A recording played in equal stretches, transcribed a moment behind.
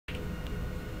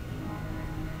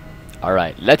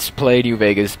Alright, let's play New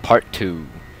Vegas Part 2,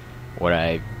 where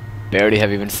I barely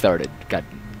have even started. Got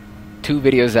 2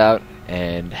 videos out,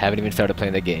 and haven't even started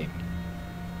playing the game.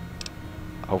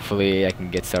 Hopefully I can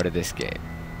get started this game.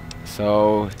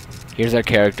 So, here's our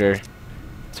character.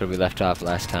 That's where we left off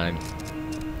last time.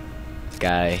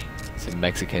 Guy, some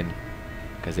Mexican,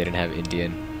 because they didn't have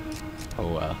Indian.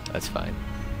 Oh well, that's fine.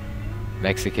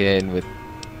 Mexican with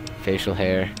facial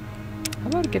hair. How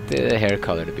about get the hair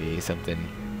color to be something?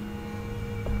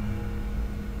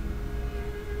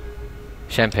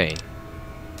 Champagne.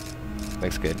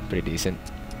 Looks good, pretty decent.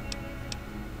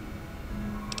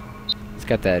 It's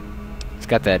got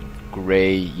that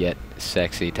gray yet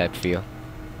sexy type feel.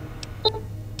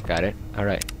 Got it. All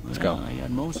right, let's go. I got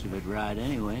most of it right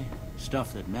anyway.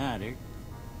 Stuff that mattered.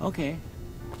 Okay.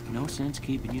 No sense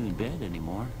keeping you in bed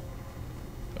anymore.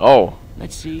 Oh.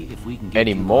 Let's see if we can get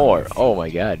anymore. Oh my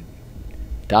God.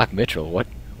 Doc Mitchell, what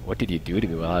did you do to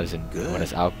me while I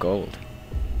was out cold?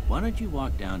 Why don't you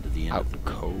walk down to the end of the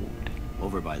cold.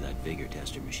 Over by that vigor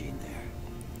tester machine there.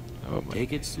 Oh my.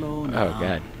 Take it slow now. Oh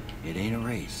God. It ain't a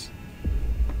race.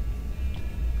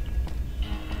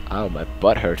 Oh, my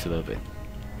butt hurts a little bit.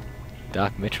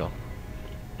 Doc Mitchell.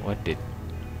 What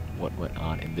went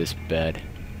on in this bed?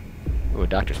 Ooh, a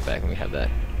doctor's bag. Let me have that.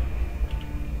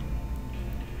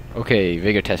 Okay,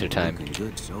 vigor tester time. Looking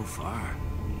good so far.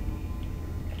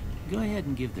 Go ahead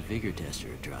and give the vigor tester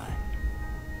a try.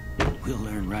 We'll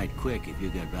learn right quick if you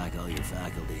got back all your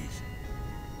faculties.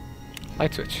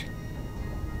 Light switch.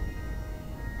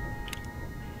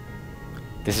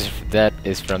 That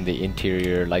is from the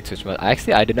interior light switch mod.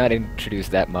 Actually, I did not introduce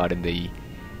that mod in the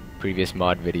previous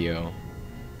mod video.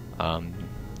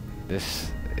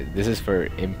 This is for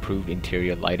improved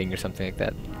interior lighting or something like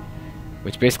that,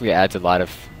 which basically adds a lot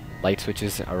of light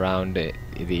switches around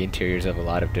the interiors of a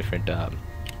lot of different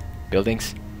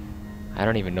buildings. I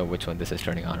don't even know which one this is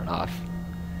turning on and off.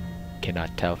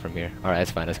 Cannot tell from here. Alright,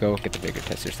 that's fine. Let's go get the vigor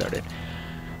tester started.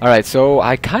 Alright, so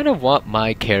I kind of want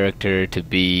my character to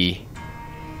be...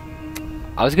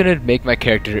 I was gonna make my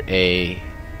character a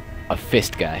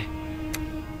fist guy.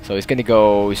 So he's gonna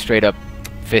go straight up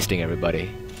fisting everybody,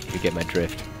 if you get my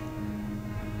drift.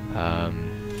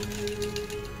 And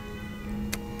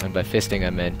by fisting I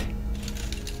meant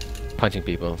punching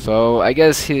people. So I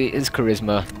guess his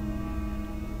charisma...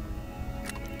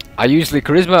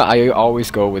 I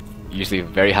always go with usually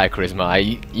very high charisma.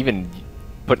 I even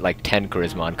put like 10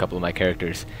 charisma on a couple of my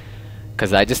characters,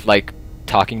 because I just like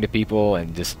talking to people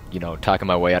and just, you know, talking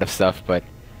my way out of stuff. But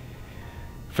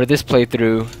for this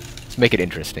playthrough, let's make it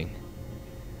interesting,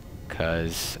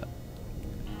 because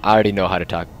I already know how to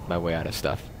talk my way out of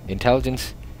stuff.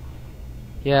 Intelligence,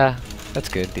 yeah, that's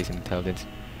good, decent intelligence.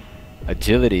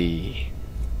 Agility,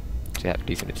 should have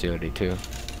decent agility too.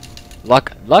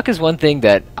 Luck is one thing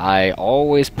that I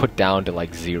always put down to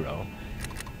like 0,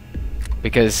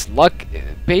 because luck,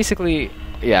 basically,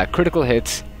 yeah, critical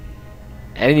hits.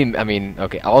 I mean,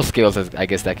 okay, all skills, I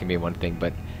guess that can be one thing,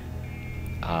 but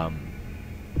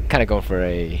kind of going for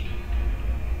a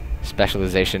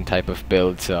specialization type of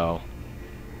build, so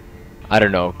I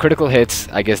don't know. Critical hits,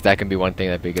 I guess that can be one thing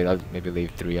that'd be good. I'll maybe leave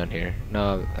 3 on here.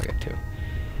 No, I'll get 2.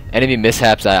 Enemy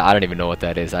mishaps, I don't even know what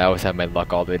that is. I always have my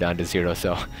luck all the way down to 0,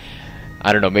 so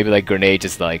I don't know. Maybe like grenade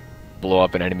just like blow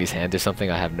up an enemy's hands or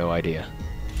something. I have no idea.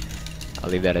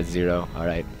 I'll leave that at 0. All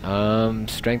right.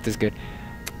 Strength is good.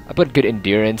 I put good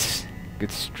endurance, good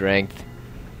strength.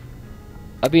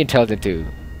 I'll be intelligent too.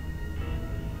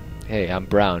 Hey, I'm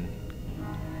brown.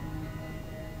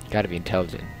 Gotta be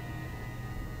intelligent.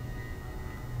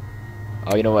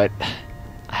 Oh, you know what?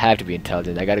 I have to be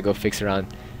intelligent. I gotta go fix around.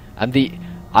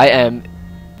 I am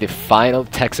the final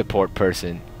tech support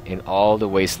person in all the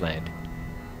wasteland.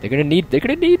 They're gonna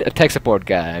need a tech support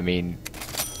guy. I mean,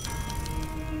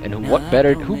 and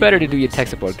who better to do your tech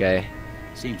support guy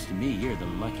Seems to me you're the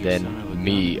luckiest than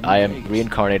me? I am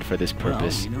reincarnated for this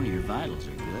purpose. Well, you know your vitals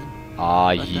are good.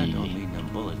 Ah, But that don't ye. mean them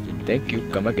bullets didn't Thank make you.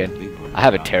 the Come big again. people I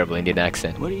have a die. terrible Indian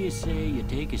accent. What do you say you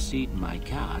take a seat in my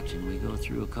couch and we go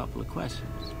through a couple of questions?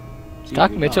 See if Doc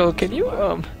your Mitchell, dog can is you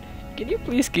alive. can you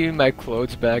please give me my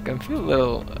clothes back? I feel a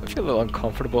little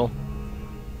uncomfortable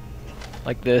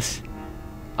like this.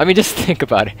 I mean, just think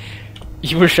about it.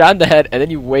 You were shot in the head, and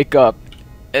then you wake up,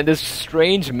 and this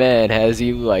strange man has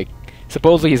you, like,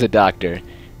 supposedly he's a doctor,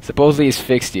 supposedly he's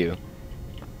fixed you,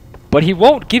 but he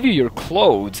won't give you your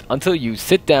clothes until you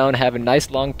sit down, have a nice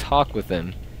long talk with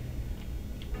him.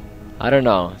 I don't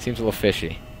know. Seems a little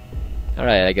fishy.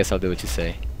 Alright, I guess I'll do what you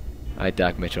say. Alright,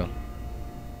 Doc Mitchell.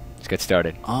 Let's get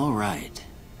started. All right.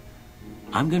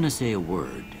 I'm gonna say a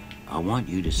word. I want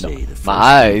you to say the first My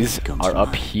thing eyes that comes are to up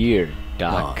mind. here,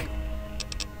 Doc. Dog.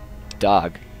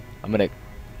 dog. I'm gonna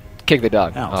kick the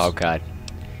dog. House. Oh god.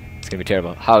 It's gonna be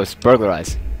terrible. House.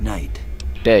 Burglarize. Night.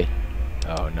 Day.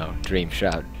 Oh no. Dream.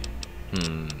 Shroud.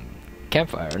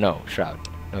 Campfire. No. Shroud.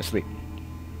 No sleep.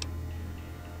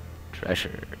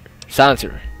 Treasure.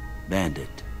 Silencer.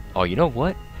 Bandit. Oh, you know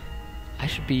what? I'm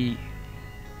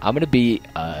gonna be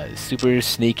a super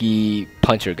sneaky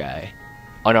puncher guy.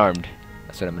 Unarmed.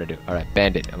 That's what I'm gonna do. Alright,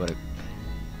 bandit. I'm gonna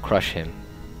crush him.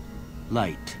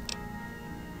 Light.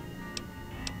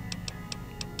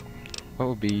 What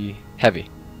would be heavy?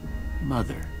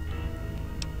 Mother.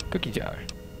 Cookie jar.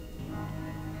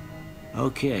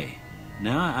 Okay.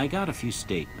 Now I got a few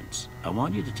statements. I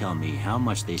want you to tell me how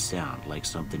much they sound like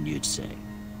something you'd say.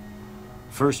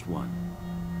 First one.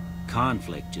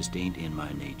 Conflict just ain't in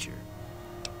my nature.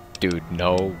 Dude,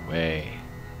 no way.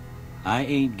 I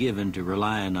ain't given to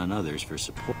relying on others for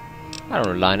support. I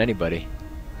don't rely on anybody.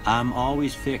 I'm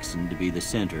always fixing to be the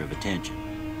center of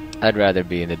attention. I'd rather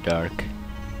be in the dark.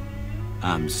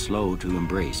 I'm slow to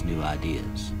embrace new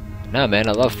ideas. Nah, man,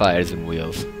 I love fires and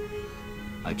wheels.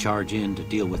 I charge in to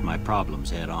deal with my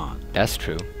problems head on. That's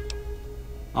true.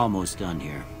 Almost done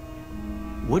here.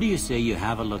 What do you say you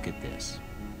have a look at this?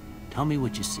 Tell me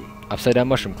what you see. Upside down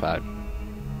mushroom cloud.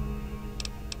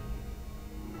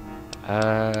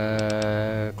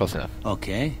 Close enough.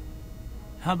 Okay.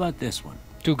 How about this one?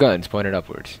 2 guns pointed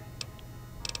upwards.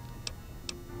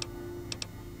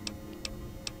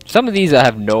 Some of these I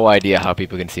have no idea how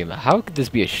people can see them. How could this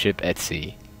be a ship at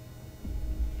sea?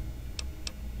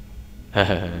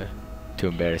 Too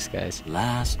embarrassed, guys.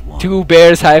 Last one. 2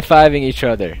 bears high-fiving each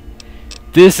other.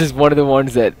 This is one of the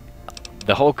ones that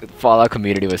the whole Fallout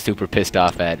community was super pissed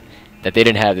off at. That they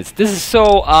didn't have this. This is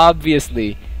so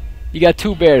obviously... You got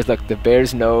 2 bears. Look, the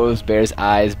bear's nose, bear's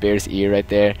eyes, bear's ear right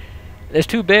there. There's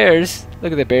 2 bears.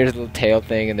 Look at the bear's little tail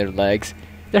thing and their legs.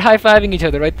 They're high-fiving each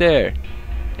other right there.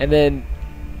 And then...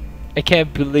 I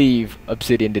can't believe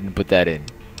Obsidian didn't put that in.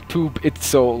 It's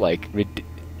so, like,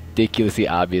 ridiculously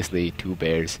obviously 2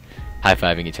 bears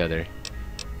high-fiving each other.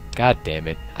 God damn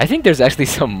it. I think there's actually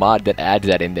some mod that adds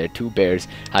that in there. 2 bears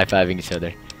high-fiving each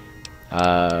other.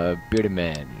 Bearded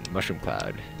man. Mushroom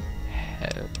cloud.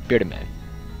 Bearded man.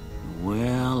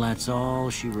 Well, that's all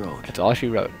she wrote. That's all she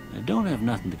wrote. I don't have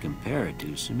nothing to compare it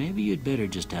to, so maybe you'd better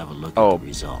just have a look Oh, at the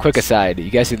results. quick aside. You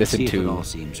guys should listen See if it to all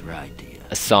seems right to you.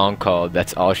 a song called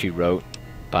That's All She Wrote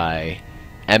by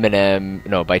Eminem.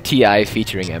 No, by T.I.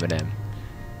 featuring Eminem.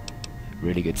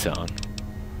 Really good song.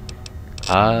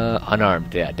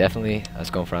 Unarmed. Yeah, definitely. I was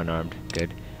going for unarmed.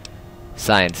 Good.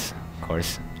 Science, of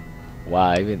course.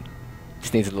 Wow, even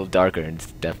this needs a little darker, and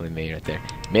it's definitely me right there.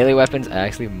 Melee weapons, I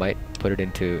actually might put it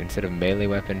into, instead of melee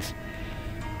weapons,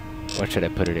 what should I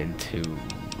put it into?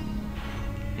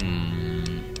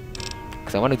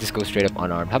 Because I want to just go straight up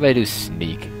unarmed. How about I do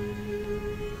sneak?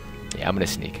 Yeah, I'm going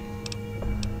to sneak.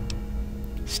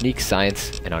 Sneak,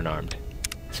 science, and unarmed.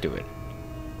 Let's do it.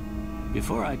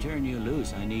 Before I turn you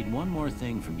loose, I need one more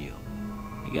thing from you.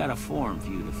 I got a form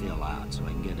for you to fill out so I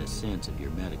can get a sense of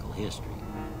your medical history.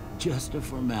 Just a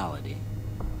formality.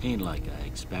 Ain't like I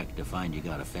expect to find you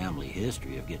got a family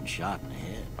history of getting shot in the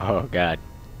head. Oh god.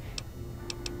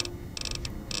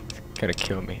 It's gonna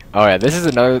kill me. Oh yeah, this is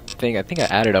another thing. I think I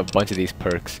added a bunch of these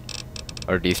perks.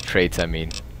 Or these traits, I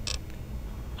mean.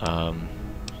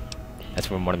 That's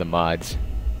from one of the mods.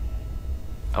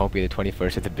 I won't be the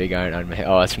 21st with the big iron on my head.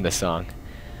 Oh, that's from the song.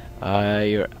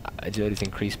 Your agility is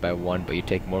increased by 1, but you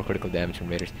take more critical damage from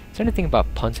raiders. Is there anything about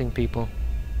punching people?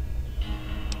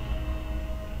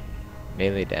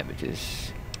 Melee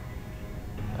damages.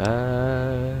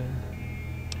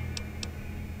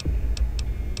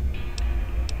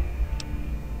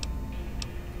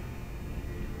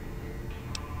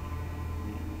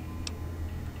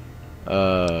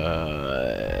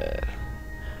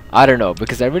 I don't know,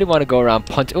 because I really want to go around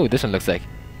punch. Oh, this one looks like.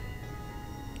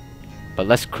 But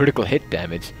less critical hit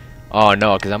damage. Oh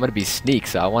no, because I'm gonna be sneak,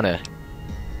 so I wanna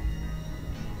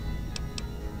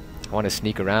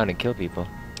sneak around and kill people.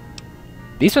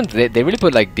 These ones, they really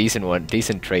put like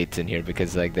decent traits in here,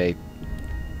 because like they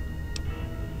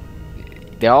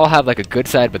all have like a good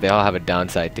side, but they all have a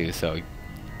downside too. So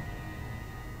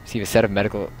receive a set of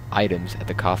medical items at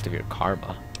the cost of your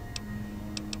karma.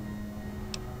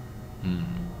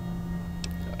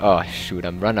 Oh shoot,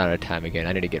 I'm running out of time again.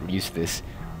 I need to get used to this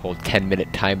whole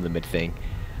 10-minute time limit thing.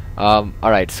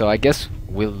 Alright, so I guess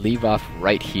we'll leave off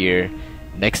right here.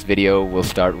 Next video will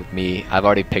start with me. I've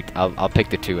already picked, I'll pick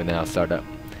the 2 and then I'll start up.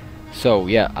 So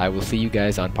yeah, I will see you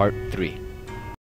guys on part 3.